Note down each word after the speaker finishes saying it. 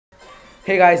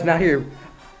Hey guys, Matt here.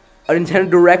 A Nintendo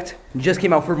Direct just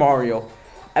came out for Mario.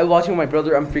 I was watching with my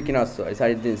brother. I'm freaking out, so I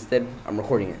decided to instead I'm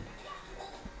recording it.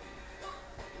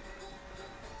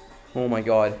 Oh my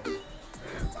god.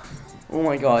 Oh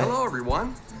my god. Hello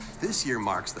everyone. This year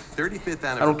marks the 35th anniversary.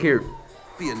 I don't care. We'll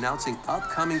be announcing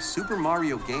upcoming Super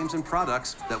Mario games and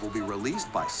products that will be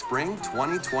released by spring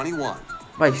 2021.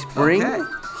 By spring? Okay,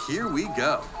 here we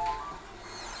go.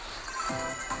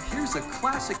 Here's a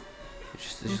classic.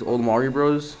 It's just old Mario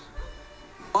Bros.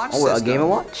 Watch Oh, a system. Game &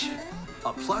 Watch?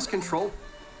 A plus control.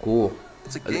 Cool.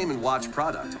 It's a Game & Watch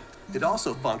product. It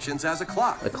also functions as a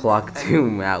clock. A clock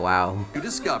too. Wow. You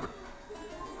discover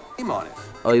game on it.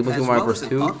 Oh, you playing As Mario well Bros. as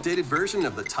 2? an updated version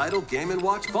of the title Game &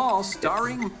 Watch Ball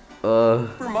starring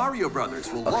Super Mario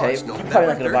Brothers will Okay. launch I'm probably November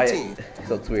not gonna buy 13th. it.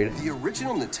 So it's weird. The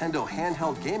original Nintendo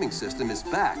handheld gaming system is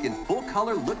back in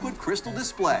full-color liquid crystal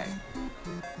display.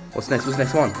 What's next? What's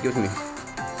next one? Give it to me.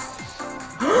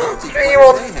 3D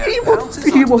World, 3D World,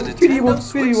 3D World, 3D World,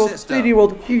 3D World, 3D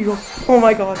World, 3D World. Oh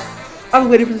my god. I've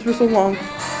waited for this for so long.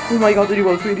 Oh my god, 3D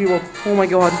World, 3D World. Oh my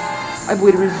god. I've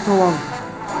waited for this for so long.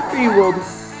 3D World.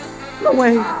 No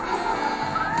way.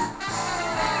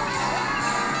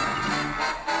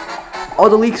 All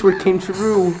the leaks came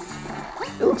true.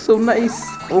 It looks so nice.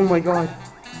 Oh my god.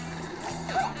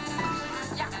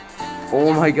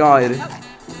 Oh my god.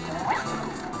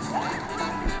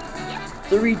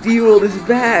 3D World is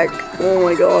back! Oh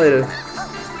my god.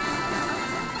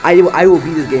 I will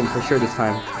beat this game for sure this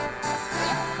time.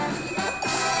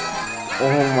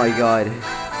 Oh my god.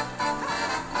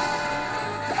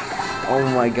 Oh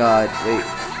my god. Wait.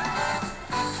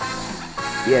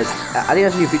 Yes, I think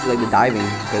that's a new feature like the diving,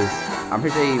 because I'm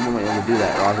pretty sure you won't be able to do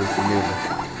that, or else it's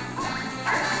new.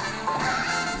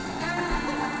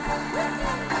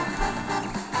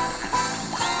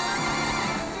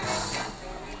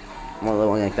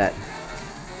 One like that.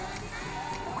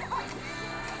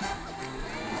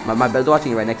 My bed's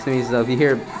watching it right next to me, so if you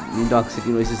hear dog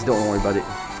sicking noises, don't worry about it.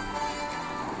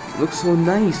 It looks so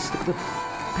nice. Look at the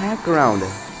background.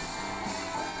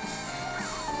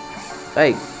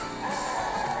 Hey.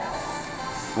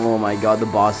 Oh my god, the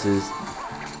bosses.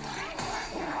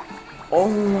 Oh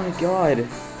my god.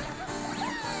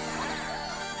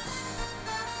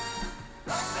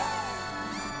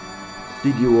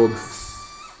 DD World.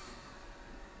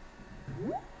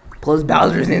 Plus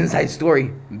Bowser's inside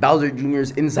story. Bowser Jr.'s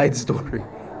inside story.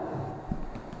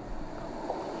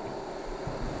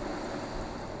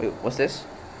 Wait, what's this?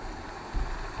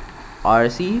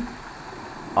 Odyssey?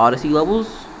 Odyssey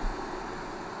levels?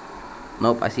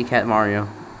 Nope, I see Cat Mario.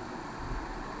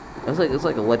 It's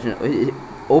like a legend.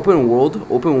 Open world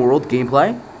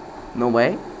gameplay? No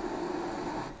way.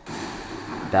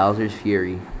 Bowser's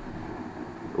Fury.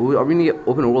 Are we gonna get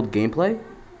open world gameplay?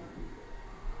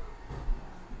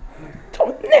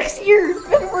 Next year,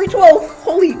 February 12th.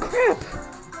 Holy crap!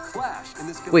 Flash in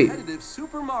this competitive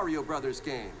Super Mario Brothers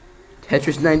game.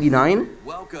 Tetris 99?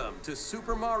 Welcome to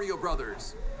Super Mario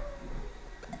Brothers.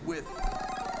 With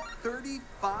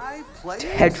 35 players.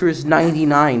 Tetris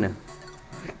 99.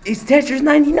 It's Tetris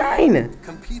 99.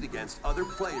 Compete against other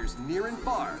players near and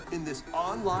far in this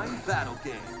online battle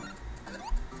game.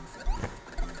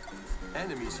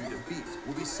 Enemies you defeat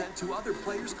will be sent to other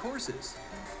players' courses.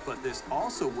 But this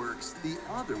also works the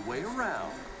other way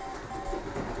around.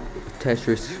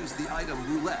 Tetris. Use the item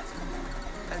roulette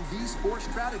and these 4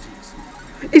 strategies.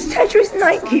 It's Tetris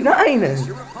 99!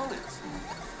 Your opponents.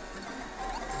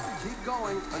 Keep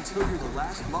going until you're the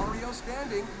last Mario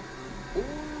standing or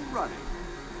running.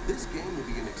 This game will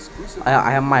be an exclusive. I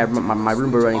have my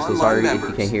Roomba running, so sorry if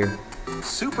you can't hear.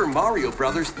 Super Mario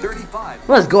Brothers 35.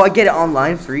 Let's go, I get it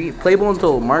online, free. Playable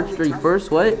until March 31st,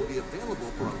 what? Will be available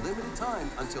for a limited time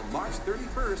until March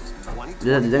 31st, 2020.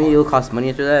 Does that mean it'll cost money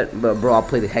after that? But bro, I'll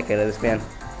play the heck out of this, man.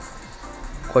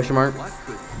 Question mark? What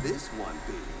could this one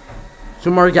be?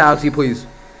 Super Mario Galaxy, please.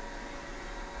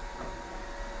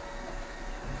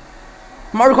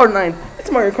 Mario Kart 9. It's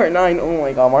Mario Kart 9. Oh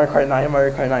my god, Mario Kart 9,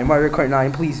 Mario Kart 9, Mario Kart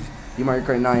 9, please. Be Mario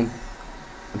Kart 9.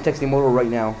 I'm texting Moto right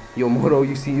now. Yo, Moto,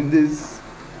 you seen this?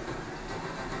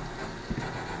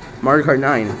 Mario Kart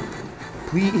 9.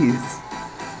 Please.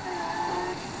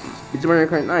 It's Mario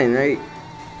Kart 9, right?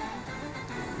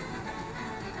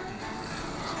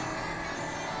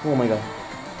 Oh my god.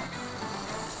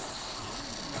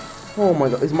 Oh my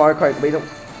god. It's Mario Kart. Wait, no.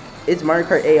 It's Mario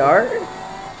Kart AR?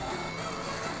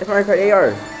 It's Mario Kart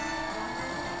AR.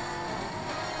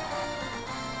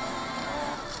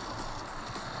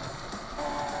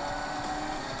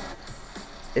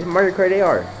 It's Mario Kart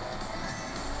AR.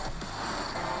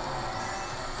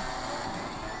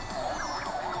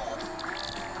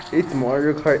 It's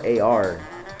Mario Kart AR.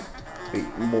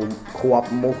 Co-op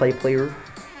multiplayer.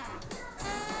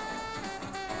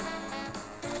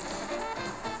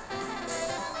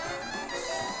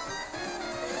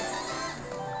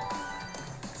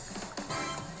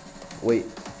 Wait.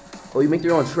 Oh, you make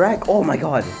your own track? Oh my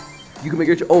god. You can make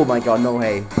your oh my god, no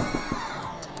way.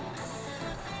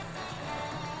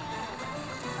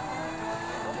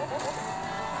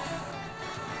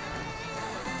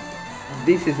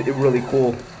 This is really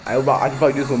cool. I can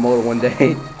probably do this with motor one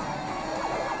day.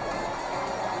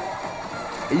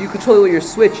 And you control it with your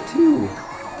Switch too.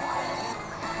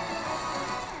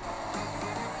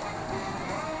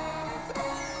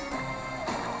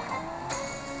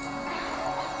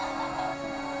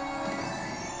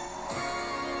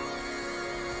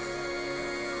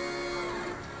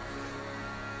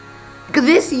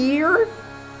 This year?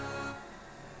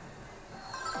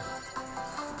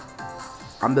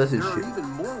 I'm this There shit. are even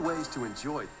more ways to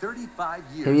enjoy 35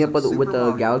 years Hit me up of with Super the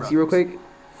Mario Galaxy real Brothers. quick.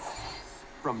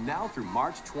 From now through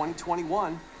March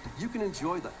 2021, you can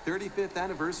enjoy the 35th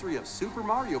anniversary of Super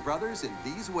Mario Brothers in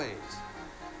these ways.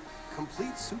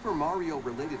 Complete Super Mario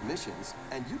related missions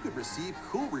and you could receive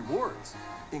cool rewards,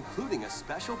 including a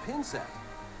special pin set.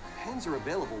 Pins are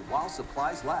available while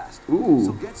supplies last. Ooh.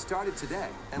 So get started today.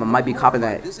 And I might be learn more copying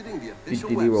by that visiting the official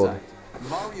DD World. website.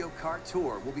 Mario Kart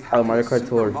Tour will be Oh, having Mario a Kart Super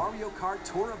Tour. Mario Kart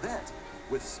Tour event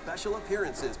with special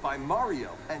appearances by Mario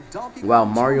and Donkey Kong Wow,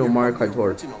 Mario Jr. Mario from Kart the Tour.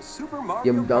 original Super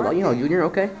Mario You Kart know, game. Junior,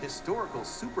 okay? Historical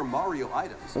Super Mario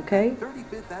items. Okay.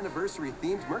 35th anniversary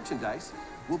themed merchandise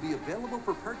will be available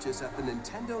for purchase at the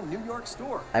Nintendo New York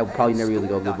store. I will probably and never really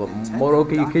go there, but store.nintendo.com. Moto,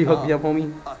 can you hook me up,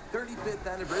 homie? A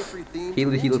 35th anniversary themed He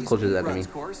lives Ninja closer to that than Speedruns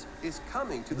me. course is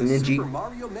coming to the Ninja. Super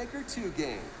Mario Maker 2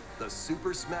 game. The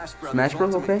Super Smash Bros. Smash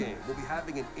Bros, Ultimate okay. game will be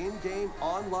having an in-game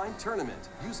online tournament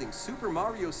using Super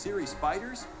Mario series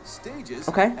fighters, stages,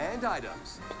 Okay. and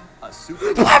items. A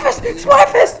Super Splatfest! Mario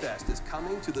Splatfest! Fest is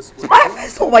coming to the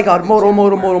Splatfest! Oh my god, Moto,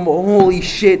 holy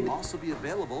shit. will also be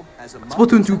available as a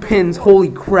Splatoon 2 pins, holy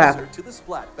crap. closer to the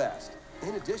Splatfest.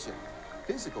 In addition,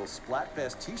 physical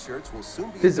Splatfest t-shirts will soon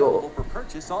be Physical. available for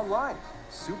purchase online.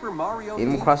 Super Mario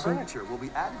Animal themed Crossing? furniture will be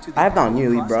added to the I have that on Animal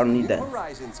New Leaf, bro. I don't Crossing need that. New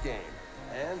Horizons game.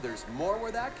 And there's more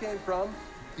where that came from.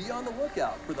 Be on the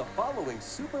lookout for the following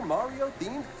Super Mario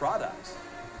themed products.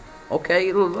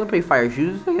 Okay, let's play fire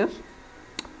shoes, I guess.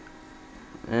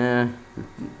 I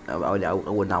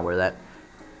would not wear that.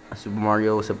 A Super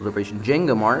Mario Celebration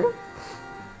Jenga Mario.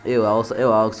 Ew, I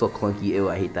looks so clunky. Ew,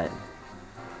 I hate that.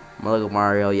 Lego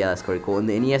Mario, yeah, that's pretty cool. And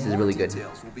the NES is really good.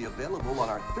 Details will be available on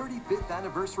our 35th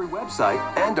anniversary website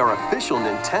and our official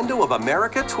Nintendo of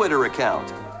America Twitter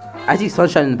account. I see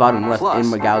sunshine in the bottom left Plus, in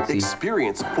my galaxy.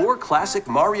 experience 4 classic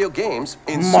Mario games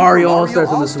in Mario Super All-Stars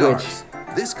on the All-Stars.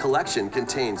 Switch. This collection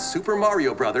contains Super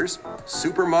Mario Brothers,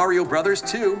 Super Mario Brothers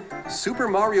 2, Super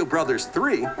Mario Brothers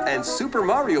 3, and Super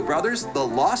Mario Brothers The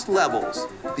Lost Levels.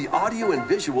 The audio and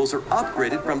visuals are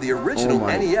upgraded from the original Oh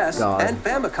my NES God. and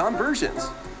Famicom versions.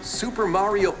 Super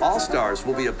Mario All-Stars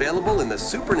will be available in the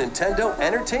Super Nintendo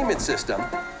Entertainment System,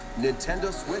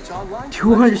 Nintendo Switch Online.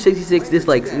 266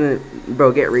 dislikes.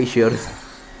 Bro, get ratioed.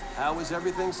 How is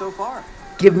everything so far?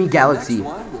 Give me Galaxy.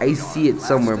 I see it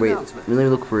somewhere. Wait, let me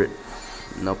look for it.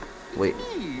 Nope. Wait.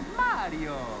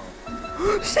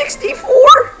 64!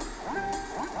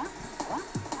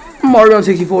 Mario on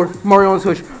 64. Mario on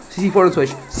Switch. 64 on Switch.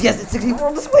 Yes, it's 64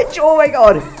 on the Switch. Oh my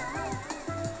god.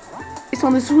 It's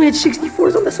on the Switch. 64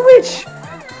 is on the Switch.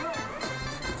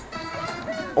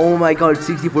 Oh my god,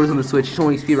 64 is on the Switch. So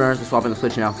many speedrunners are swapping the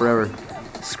Switch now forever.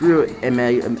 Screw it,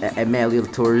 Amelia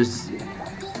Tours.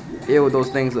 Ew, those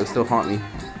things that still haunt me.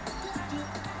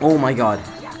 Oh my god.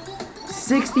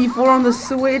 64 on the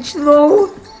Switch, though?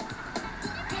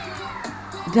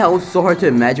 That was so hard to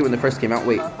imagine when it first came out.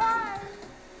 Wait.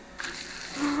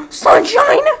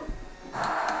 Sunshine!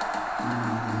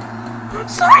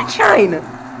 Sunshine!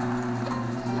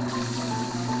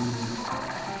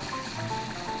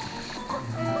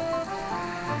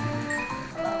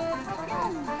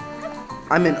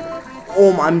 I'm in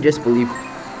disbelief.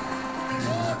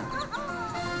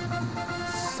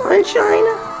 Sunshine?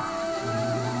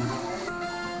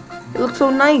 It looks so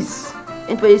nice,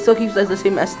 but it still keeps the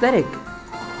same aesthetic.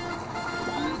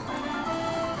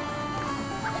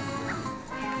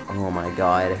 Oh my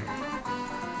god.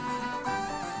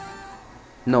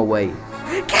 No way.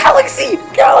 Galaxy!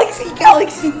 Galaxy!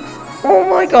 Galaxy! Oh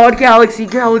my god, Galaxy!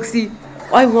 Galaxy!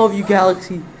 I love you,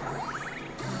 Galaxy!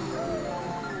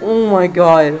 Oh my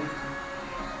god.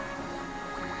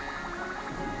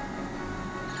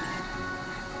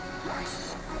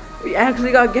 We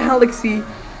actually got Galaxy.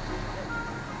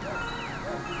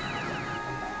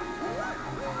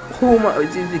 Oh my,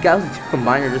 is the Galaxy 2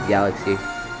 combined or just Galaxy?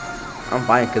 I'm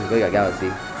fine because we got Galaxy.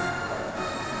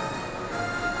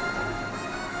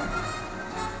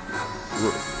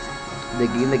 The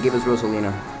game that gave us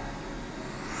Rosalina.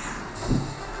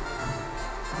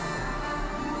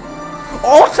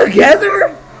 All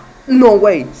together? No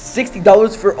way.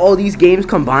 $60 for all these games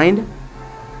combined?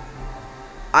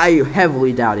 I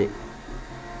heavily doubt it.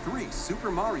 3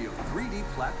 Super Mario 3D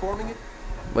platforming.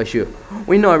 Wait, shoot.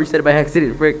 Wait, no, I reset it by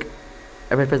accident, frick.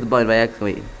 I pressed the button by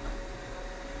accident. Wait.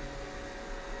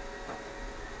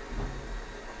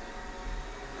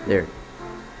 There.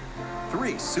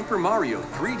 3 Super Mario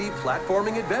 3D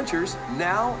platforming adventures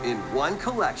now in one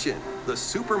collection. The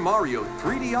Super Mario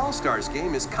 3D All-Stars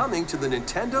game is coming to the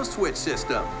Nintendo Switch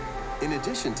system. In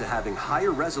addition to having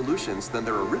higher resolutions than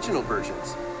their original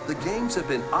versions, the games have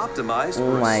been optimized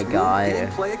for a smooth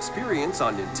gameplay experience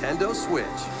on Nintendo Switch.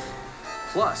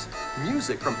 Plus,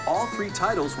 music from all 3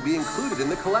 titles will be included in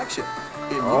the collection.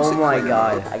 In oh my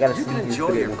god, I gotta you can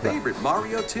enjoy your favorite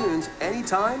Mario tunes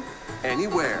anytime,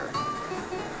 anywhere.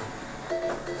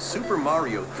 Super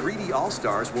Mario 3D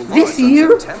All-Stars will launch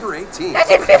on September 18th.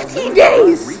 That's in 15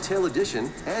 days! A retail edition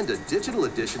and a digital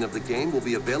edition of the game will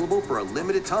be available for a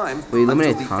limited time until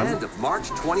the end of March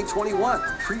 2021.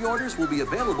 Pre-orders will be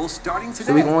available starting today.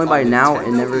 So we can only buy now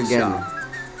and never again.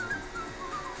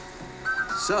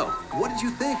 So, what did you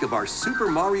think of our Super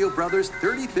Mario Bros.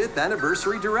 35th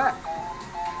Anniversary Direct?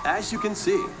 As you can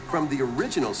see, from the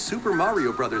original Super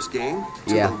Mario Bros. Game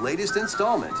to the latest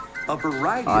installment, a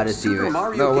variety of Super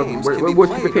Mario games can be played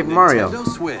on Nintendo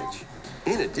Switch.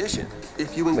 In addition,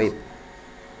 if you wait,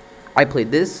 I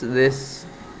played this,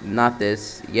 not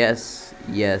this. Yes,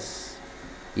 yes,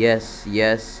 yes,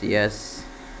 yes, yes,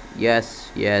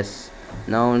 yes, yes.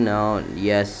 No, no,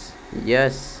 yes,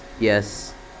 yes,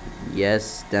 yes,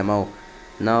 yes. Demo.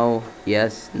 No,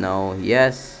 yes, no,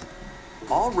 yes.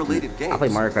 All related games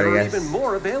are even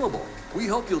more available. We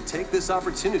hope you'll take this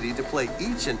opportunity to play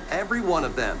each and every one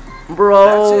of them.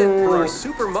 Bro. That's it for our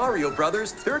Super Mario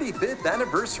Bros. 35th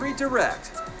Anniversary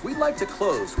Direct. We'd like to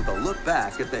close with a look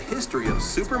back at the history of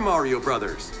Super Mario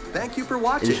Bros. Thank you for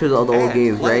watching. It shows all the old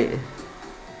games, right?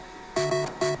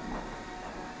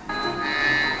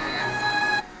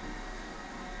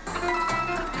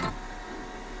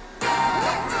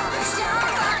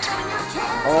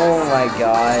 Oh my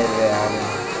god, man.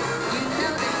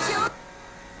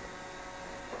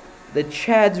 The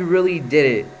Chads really did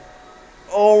it.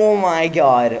 Oh my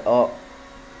god. Oh.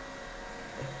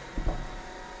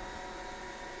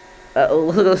 Let's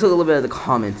look a little bit at the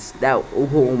comments. That,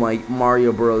 oh my,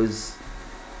 Mario Bros.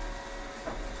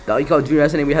 That you call Junior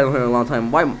SNA, we haven't heard in a long time.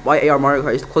 Why AR Mario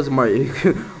Kart is close to Mario?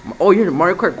 Oh, you're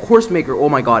Mario Kart Course Maker. Oh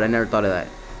my god, I never thought of that.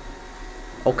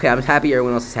 Okay, I'm happy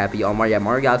everyone else is happy. Oh,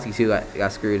 Mario Galaxy 2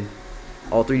 got screwed.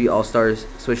 All 3D All-Stars.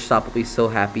 Switch Stop will be so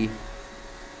happy.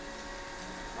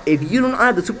 If you don't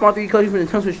have the Super Mario 3D collection for the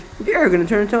Nintendo Switch, you're gonna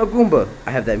turn into a Goomba.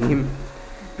 I have that meme.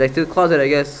 Back to the closet, I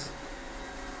guess.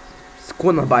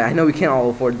 Squint buy. I know we can't all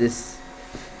afford this.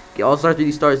 Get All-Star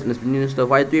 3D Stars and this new stuff.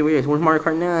 Why 3 years? Where's Mario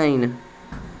Kart 9?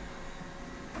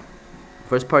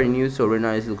 First party news, so right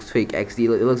now it looks fake.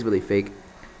 XD, it looks really fake.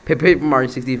 Paper Mario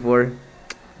 64.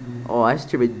 Oh, that's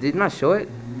true. Did not show it.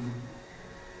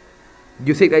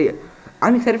 You think that?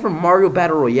 I'm excited for Mario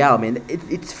Battle Royale, man.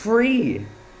 It's free.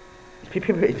 Is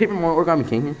Paper Mario Origami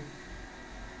King here?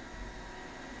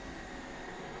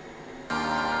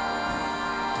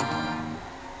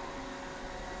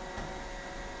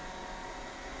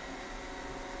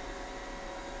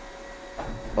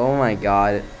 Oh my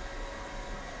god.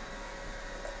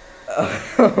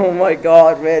 Oh my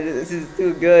god, man. This is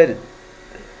too good.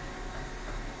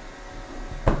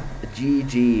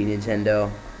 GG, Nintendo.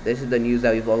 This is the news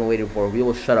that we've all been waiting for. We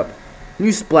will shut up. New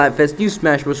Splatfest, new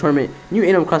Smash Bros. Tournament, new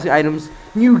Animal Crossing items,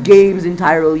 new games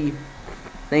entirely.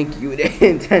 Thank you,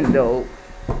 Nintendo.